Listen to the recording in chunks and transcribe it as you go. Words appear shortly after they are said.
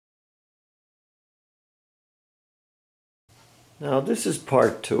Now this is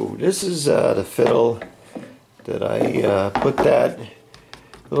part two. This is the fiddle that I put that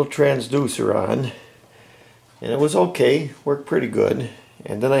little transducer on, and it was okay, worked pretty good.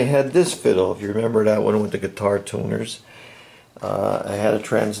 And then I had this fiddle, if you remember that one with the guitar tuners. I had a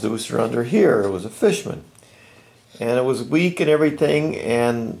transducer under here. It was a Fishman, and it was weak and everything.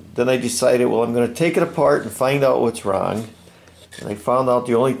 And then I decided, well, I'm going to take it apart and find out what's wrong. And I found out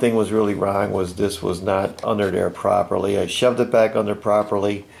the only thing was really wrong was this was not under there properly. I shoved it back under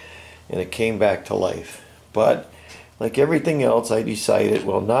properly and it came back to life. But like everything else, I decided,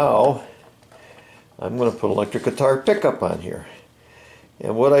 well, now I'm going to put an electric guitar pickup on here.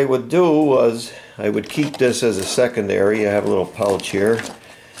 And what I would do was I would keep this as a secondary. I have a little pouch here.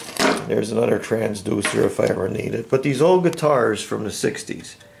 There's another transducer if I ever need it. But these old guitars from the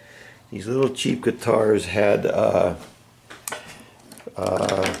 60s, these little cheap guitars had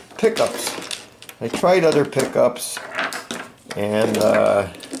pickups. I tried other pickups and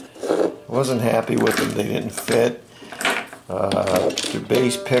wasn't happy with them. They didn't fit. The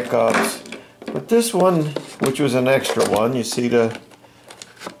bass pickups. But this one, which was an extra one, you see where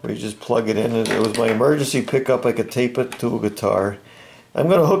you just plug it in. It was my emergency pickup. I could tape it to a guitar. I'm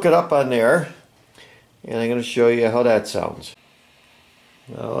going to hook it up on there and I'm going to show you how that sounds.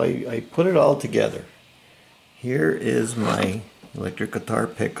 Now I put it all together. Here is my electric guitar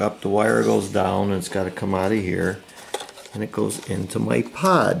pickup. The wire goes down and it's got to come out of here and it goes into my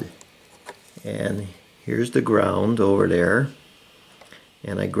pod. And here's the ground over there.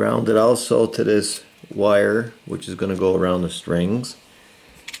 And I ground it also to this wire, which is going to go around the strings.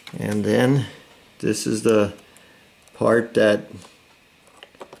 And then this is the part that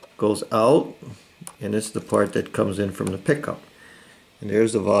goes out, and this is the part that comes in from the pickup. And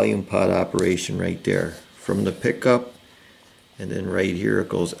there's the volume pod operation right there from the pickup. And then right here it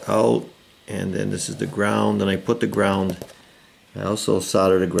goes out, and then this is the ground, and I put the ground, I also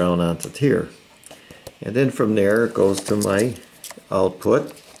solder the ground onto here. And then from there it goes to my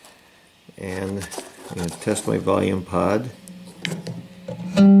output, and I'm going to test my volume pod.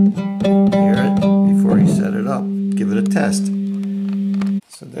 Hear it before you set it up. Give it a test.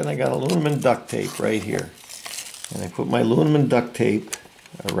 So then I got aluminum duct tape right here, and I put my aluminum duct tape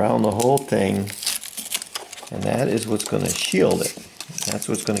around the whole thing. And that is what's going to shield it. That's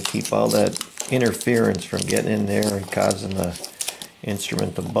what's going to keep all that interference from getting in there and causing the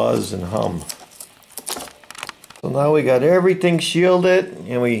instrument to buzz and hum. So now we got everything shielded,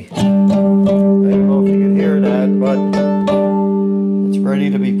 and I don't know if you can hear that, but it's ready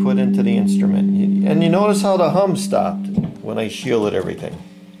to be put into the instrument. And you notice how the hum stopped when I shielded everything.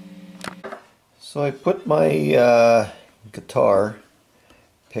 So I put my guitar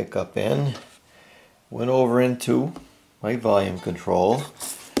pickup in. Went over into my volume control,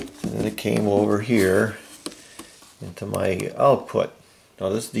 and then it came over here into my output. Now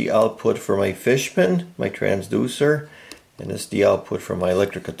this is the output for my Fishman, my transducer, and this is the output for my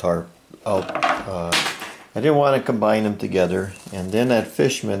electric guitar. I didn't want to combine them together, and then that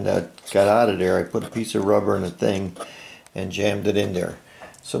Fishman that got out of there, I put a piece of rubber in the thing and jammed it in there.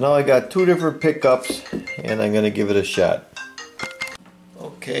 So now I got two different pickups, and I'm going to give it a shot.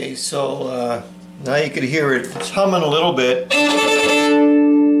 Okay, so now you can hear it. It's humming a little bit, but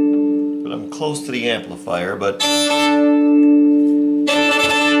I'm close to the amplifier. But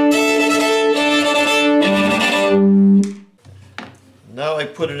now I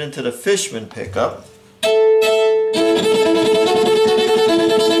put it into the Fishman pickup.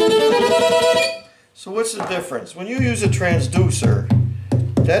 So what's the difference? When you use a transducer,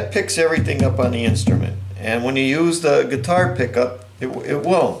 that picks everything up on the instrument, and when you use the guitar pickup, it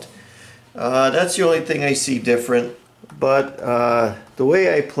won't. That's the only thing I see different, but the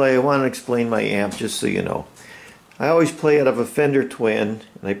way I play, I want to explain my amp just so you know. I always play out of a Fender Twin,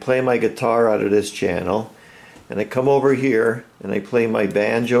 and I play my guitar out of this channel, and I come over here and I play my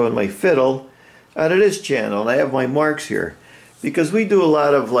banjo and my fiddle out of this channel, and I have my marks here because we do a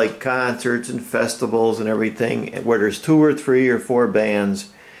lot of like concerts and festivals and everything where there's 2 or 3 or 4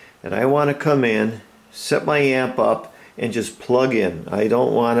 bands, and I want to come in, set my amp up, and just plug in. I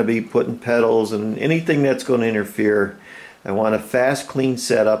don't want to be putting pedals and anything that's going to interfere. I want a fast, clean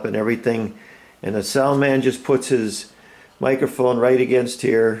setup and everything. And the sound man just puts his microphone right against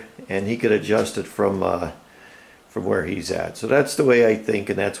here, and he could adjust it from where he's at. So that's the way I think,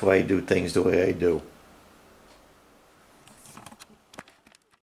 and that's why I do things the way I do.